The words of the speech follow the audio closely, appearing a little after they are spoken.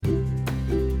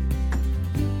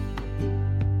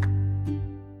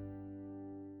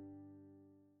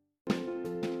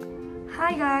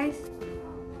Hi guys,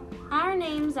 Our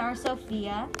names are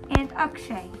Sophia and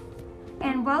Akshay,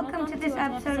 and welcome to this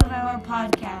episode of our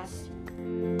podcast.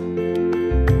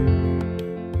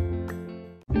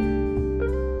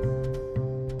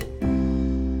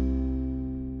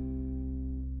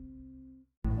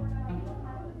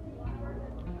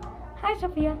 Hi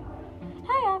Sophia.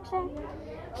 Hi, Akshay.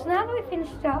 So now that we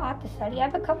finished our art study, I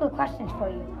have a couple of questions for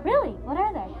you. Really? What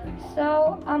are they?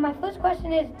 So my first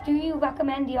question is, do you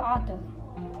recommend your author?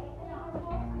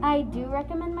 I do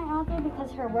recommend my author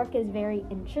because her work is very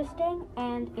interesting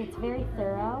and it's very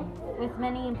thorough with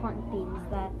many important themes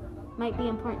that might be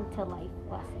important to life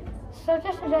lessons. So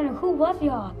just in general, who was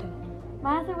your author?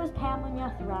 My author was Pam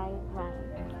Munoz Ryan.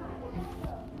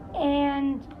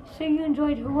 And so you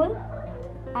enjoyed her work?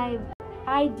 I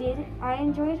did. I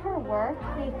enjoyed her work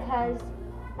because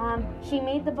she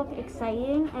made the book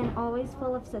exciting and always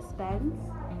full of suspense.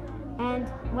 And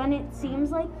when it seems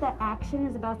like the action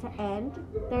is about to end,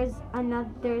 there's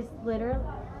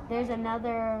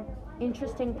another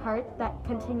interesting part that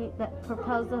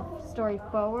propels the story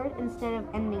forward instead of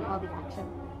ending all the action.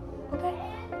 Okay.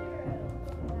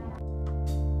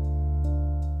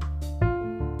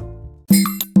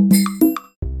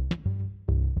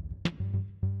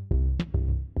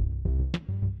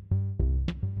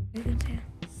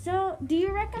 So, do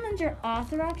you recommend your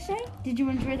author, Akshay? Did you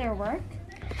enjoy their work?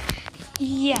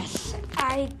 Yes,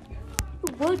 I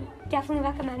would definitely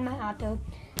recommend my author.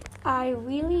 I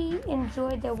really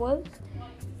enjoyed their work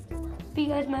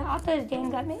because my author is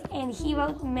Dan Gutman and he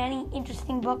wrote many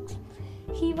interesting books.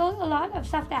 He wrote a lot of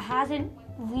stuff that hasn't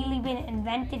really been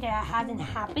invented, that hasn't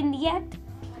happened yet,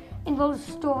 and wrote a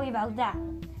story about that.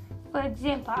 For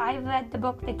example, I read the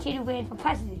book The Kid Who Ran for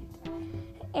President,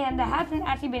 and there hasn't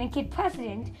actually been a kid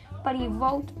president, but he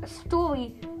wrote a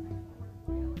story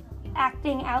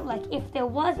acting out like if there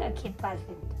was a kid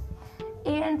president.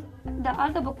 And the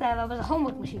other book that I read was A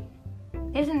Homework Machine.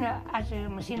 Isn't actually a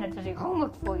machine that does your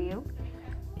homework for you,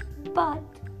 but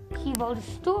he wrote a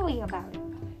story about it.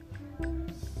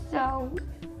 So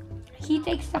he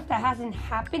takes stuff that hasn't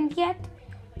happened yet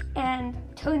and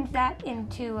turns that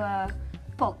into a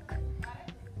book.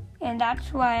 And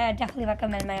that's why I definitely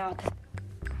recommend my author.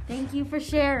 Thank you for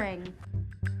sharing.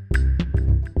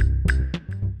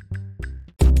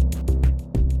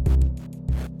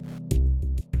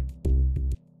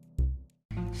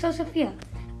 So Sophia,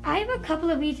 I have a couple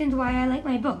of reasons why I like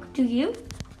my book. Do you?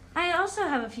 I also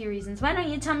have a few reasons. Why don't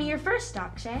you tell me your first,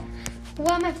 Akshay?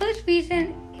 Well, my first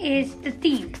reason is the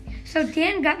theme. So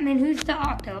Dan Gutman, who's the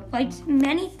author, writes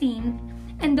many themes,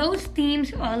 and those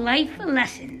themes are life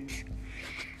lessons.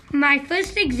 My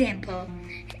first example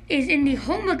is in The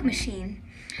Homework Machine.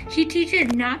 She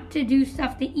teaches not to do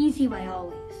stuff the easy way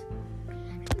always.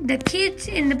 The kids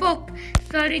in the book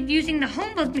started using the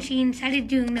homework machine instead of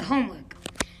doing the homework.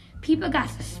 People got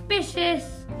suspicious,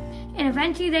 and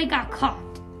eventually they got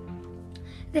caught.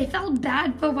 They felt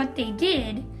bad for what they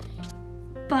did,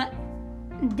 but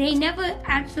they never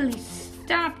actually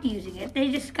stopped using it.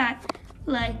 They just got,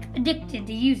 addicted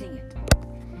to using it.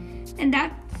 And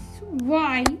that's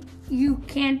why you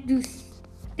can't do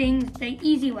things the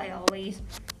easy way always.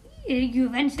 You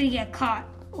eventually get caught,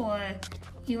 or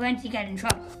you eventually get in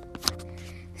trouble.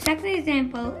 The second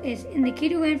example is in The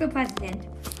Kid Who Ran for President.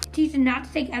 Teaches not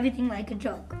to take everything like a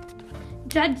joke.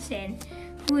 Judson,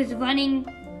 who is running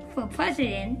for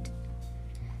president,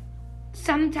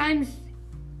 sometimes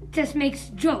just makes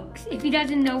jokes if he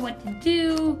doesn't know what to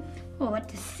do or what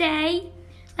to say.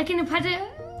 Like in a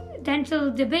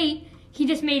presidential debate, he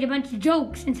just made a bunch of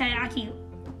jokes instead of actually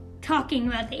talking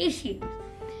about the issues.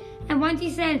 And once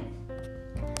he said,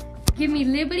 "Give me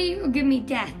liberty or give me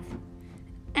death,"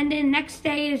 and then next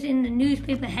day is in the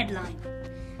newspaper headline.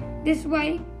 This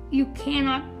way, you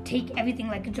cannot take everything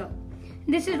like a joke.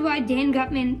 This is why Dan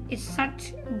Gutman is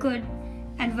such good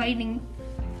at writing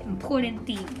important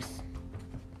themes.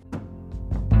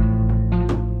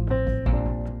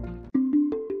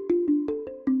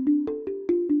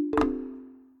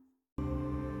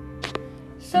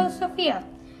 So, Sophia,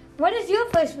 what is your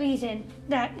first reason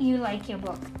that you like your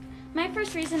book? My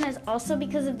first reason is also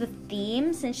because of the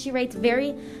theme, since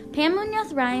Pam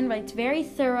Munoz Ryan writes very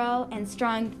thorough and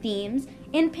strong themes.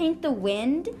 In Paint the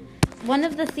Wind, one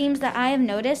of the themes that I have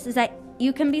noticed is that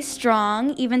you can be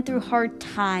strong even through hard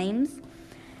times.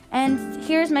 And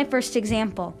here's my first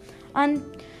example.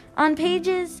 On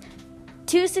pages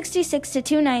 266 to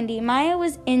 290, Maya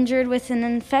was injured with an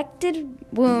infected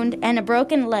wound and a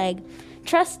broken leg.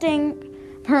 Trusting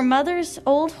her mother's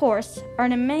old horse,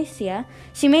 Artemisia,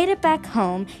 she made it back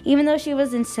home, even though she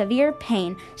was in severe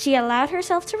pain. She allowed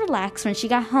herself to relax when she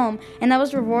got home, and that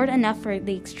was reward enough for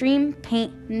the extreme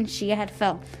pain she had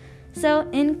felt. So,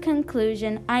 in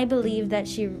conclusion, I believe that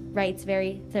she writes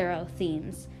very thorough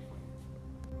themes.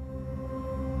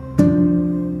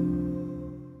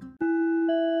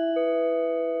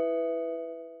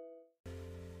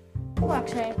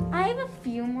 Akshay, I have a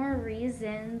few more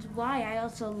reasons why I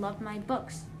also love my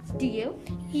books. Do you?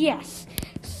 Yes.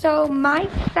 So my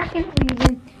second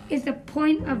reason is the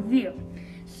point of view.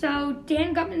 So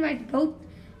Dan Gutman writes both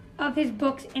of his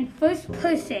books in first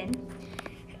person,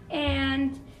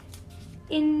 and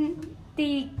in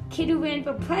The Kid Who Ran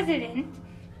for President,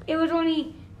 it was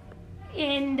only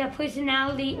in the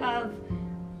personality of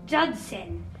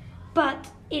Judson. But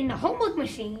in The Homework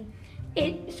Machine,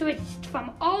 it switched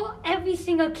from every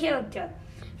single character,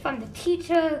 from the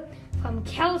teacher, from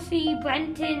Kelsey,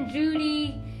 Brenton,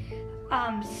 Judy,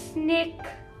 Snick.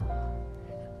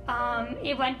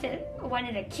 It went to one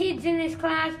of the kids in this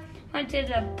class, went to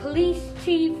the police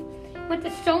chief, went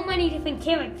to so many different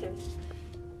characters.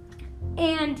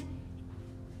 And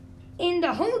in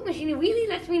The Homework Machine, it really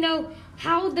lets me know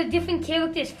how the different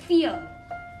characters feel,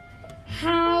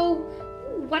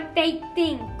 what they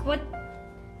think, what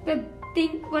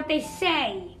they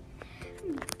say.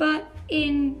 But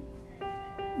in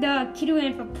The Kid Who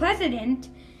Ran for President,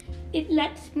 it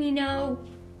lets me know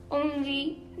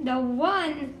only the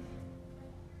one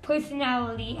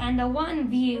personality and the one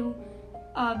view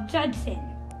of Judson.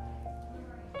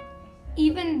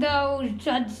 Even though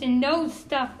Judson knows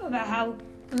stuff about how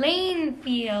Lane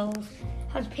feels,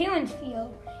 how his parents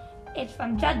feel, it's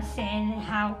from Judson and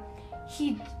how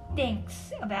he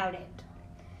thinks about it.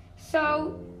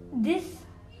 So this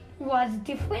was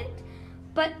different,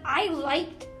 but I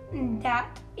liked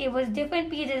that it was different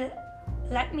because it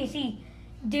let me see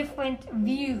different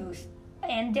views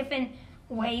and different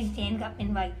ways Dan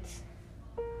Gutman writes.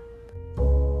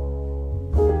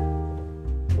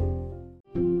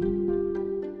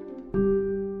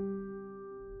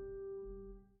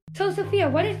 So Sophia,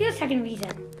 what is your second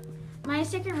reason? My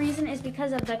second reason is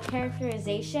because of the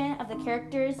characterization of the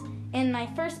characters in my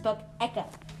first book, Echo.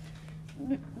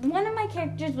 One of my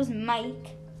characters was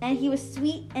Mike, and he was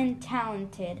sweet and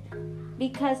talented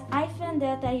because I found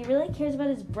out that he really cares about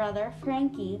his brother,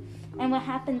 Frankie, and what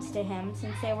happens to him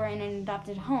since they were in an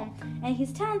adopted home. And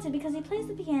he's talented because he plays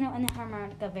the piano and the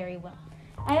harmonica very well.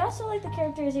 I also like the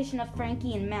characterization of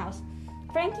Frankie and Mouse.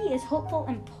 Frankie is hopeful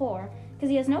and poor because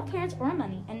he has no parents or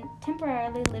money and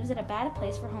temporarily lives at a bad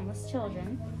place for homeless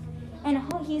children. And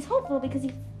he's hopeful because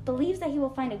he believes that he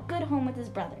will find a good home with his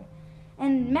brother.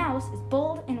 And Mouse is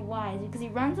bold and wise because he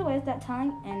runs away without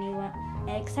telling anyone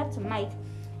except Mike.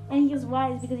 And he is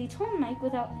wise because he told Mike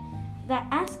that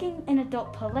asking an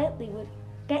adult politely would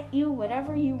get you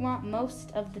whatever you want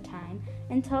most of the time,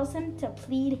 and tells him to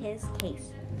plead his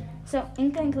case. So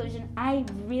in conclusion, I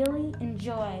really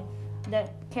enjoy the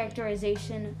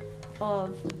characterization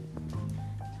of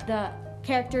the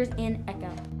characters in Echo.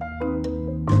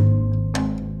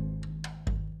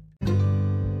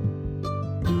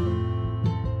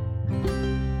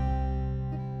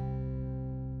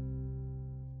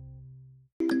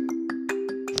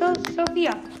 So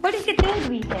Sophia, what is your third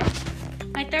reason?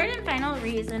 My third and final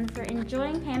reason for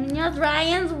enjoying Pam Munoz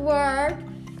Ryan's work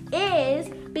is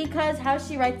because how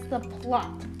she writes the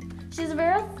plot. She's a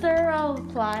very thorough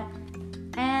plot,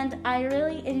 and I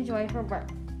really enjoy her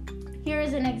work. Here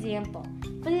is an example.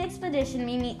 For the expedition,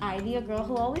 we meet Ivy, a girl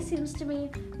who always seems to be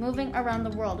moving around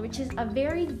the world, which is a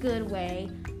very good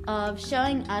way of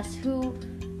showing us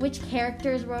which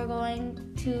characters we're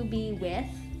going to be with,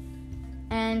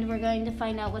 and we're going to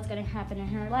find out what's going to happen in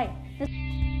her life.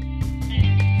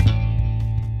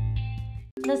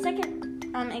 The second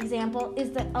example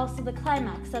is also the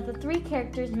climax, that the three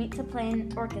characters meet to play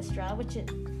an orchestra,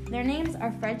 their names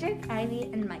are Frederick, Ivy,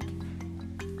 and Mike.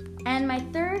 And my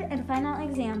third and final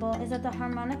example is that the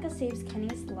harmonica saves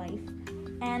Kenny's life,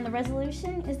 and the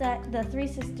resolution is that the three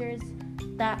sisters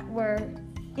that were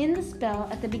in the spell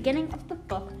at the beginning of the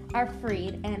book are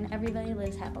freed, and everybody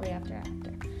lives happily after.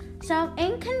 So,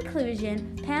 in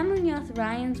conclusion, Pam Munoz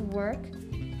Ryan's work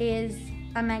is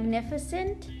a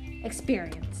magnificent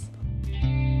experience.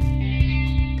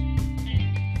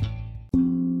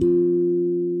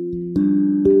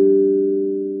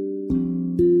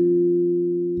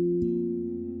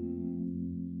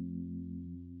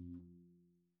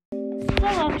 So,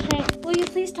 Akshay, will you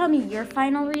please tell me your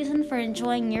final reason for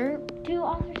enjoying your two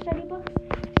author study books?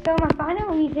 So my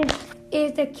final reason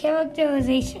is the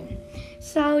characterization,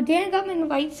 So Dan Gutman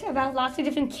writes about lots of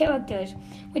different characters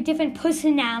with different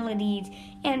personalities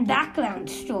and background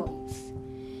stories.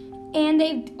 And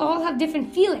they all have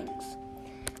different feelings.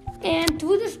 And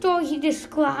through the story, he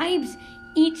describes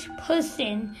each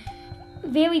person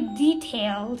very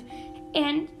detailed,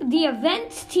 and the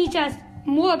events teach us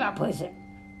more about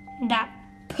that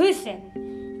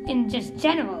person in just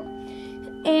general.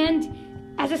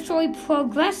 And as the story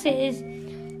progresses,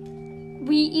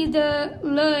 we either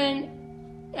learn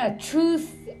a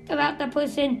truth about the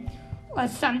person or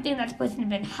something that the person has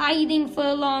been hiding for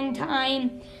a long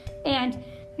time. And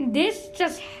this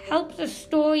just helps the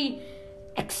story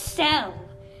excel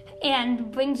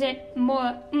and brings it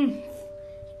more oomph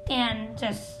and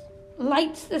just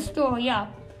lights the story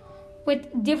up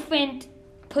with different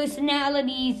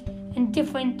personalities and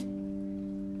different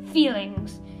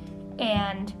feelings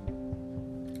and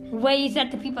ways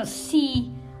that the people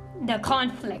see the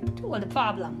conflict or the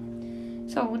problem.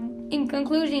 So in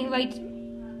conclusion, he writes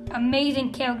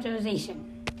amazing characterization.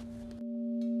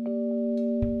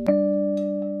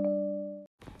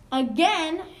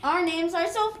 Again, our names are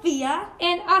Sophia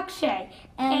and Akshay.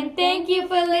 And thank you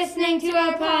for listening to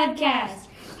our podcast.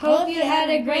 Hope you had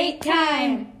a great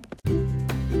time.